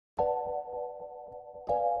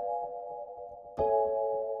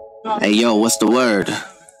Hey yo, what's the word?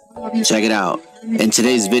 Check it out. In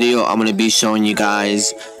today's video, I'm going to be showing you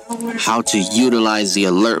guys how to utilize the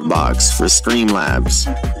alert box for Streamlabs.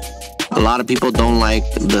 A lot of people don't like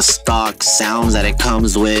the stock sounds that it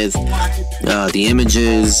comes with, the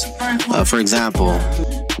images. For example,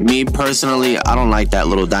 me personally, I don't like that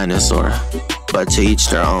little dinosaur, but to each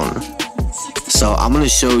their own. So I'm going to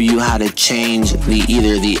show you how to change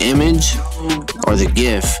either the image or the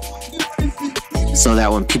GIF, so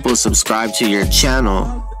that when people subscribe to your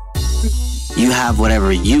channel, you have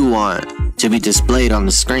whatever you want to be displayed on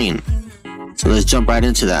the screen. So let's jump right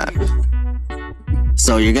into that.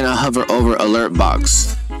 So you're gonna hover over alert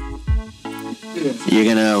box. You're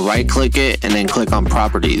gonna right click it and then click on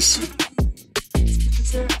properties.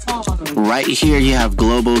 Right here you have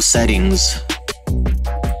global settings.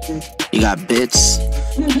 You got bits,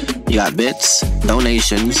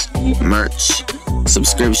 donations, merch,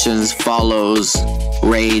 subscriptions, follows,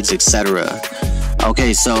 raids, etc.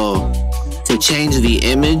 Okay, so to change the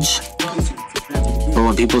image for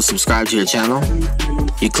when people subscribe to your channel,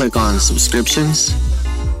 you click on subscriptions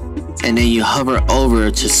and then you hover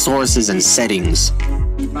over to sources and settings.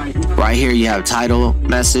 Right here you have title,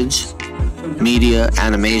 message, media,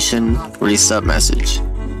 animation, resub message.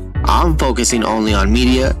 I'm focusing only on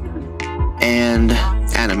media and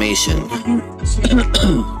animation.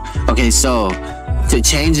 Okay, so to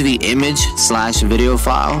change the image/video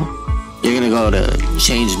file, you're gonna go to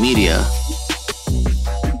change media.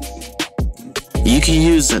 You can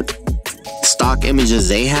use stock images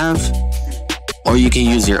they have, or you can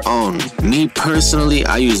use your own. Me personally,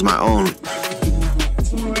 I use my own.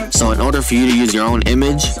 So in order for you to use your own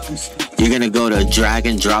image, you're gonna go to drag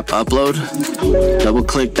and drop upload, double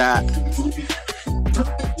click that,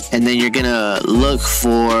 and then you're gonna look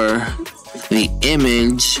for the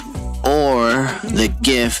image or the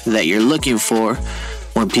GIF that you're looking for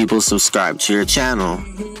when people subscribe to your channel.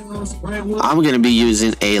 I'm gonna be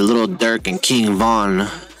using a Little Dirk and King Von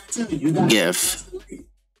GIF.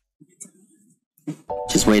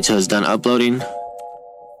 Just wait till it's done uploading.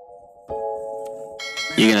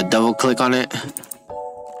 You're gonna double click on it,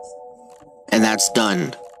 and that's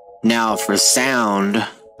done. Now for sound,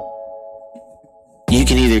 you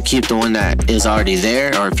can either keep the one that is already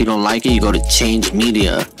there, or if you don't like it, you go to change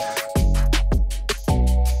media.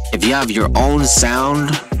 If you have your own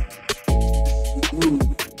sound,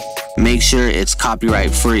 make sure it's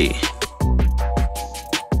copyright free.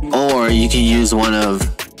 Or you can use one of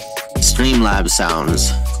Streamlabs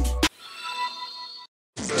sounds.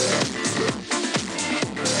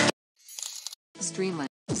 Streamlabs.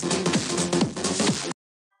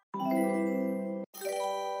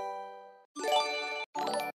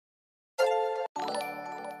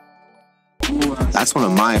 That's one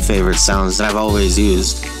of my favorite sounds that I've always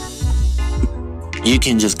used. You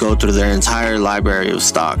can just go through their entire library of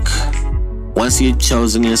stock. Once you've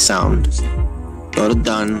chosen your sound, go to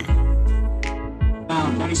done,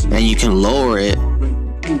 and you can lower it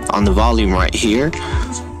on the volume right here,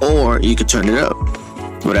 or you can turn it up,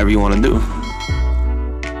 whatever you want to do.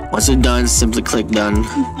 Once you're done, simply click done,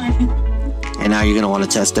 and now you're going to want to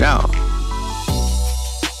test it out.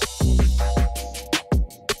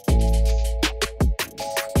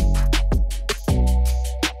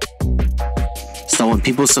 So when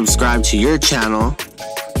people subscribe to your channel,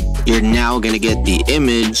 you're now going to get the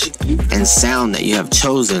image and sound that you have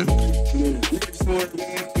chosen.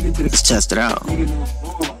 Let's test it out.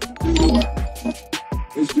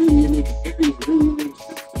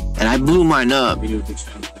 And I blew mine up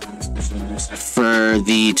for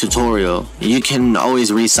the tutorial. You can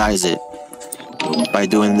always resize it by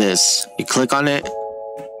doing this. You click on it,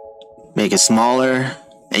 make it smaller,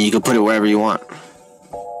 and you can put it wherever you want.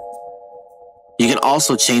 You can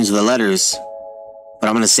also change the letters, but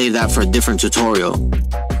I'm going to save that for a different tutorial.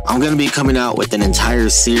 I'm going to be coming out with an entire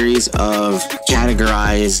series of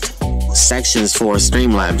categorized sections for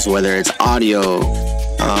Streamlabs, whether it's audio,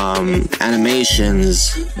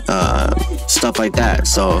 animations, stuff like that.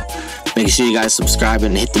 So make sure you guys subscribe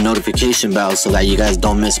and hit the notification bell so that you guys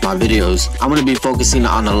don't miss my videos. I'm going to be focusing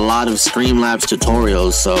on a lot of Streamlabs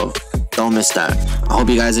tutorials, so don't miss that. I hope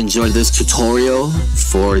you guys enjoyed this tutorial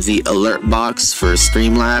for the alert box for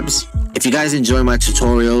Streamlabs. If you guys enjoy my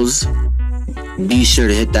tutorials, be sure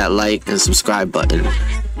to hit that like and subscribe button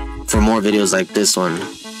for more videos like this one.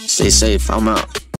 Stay safe. I'm out.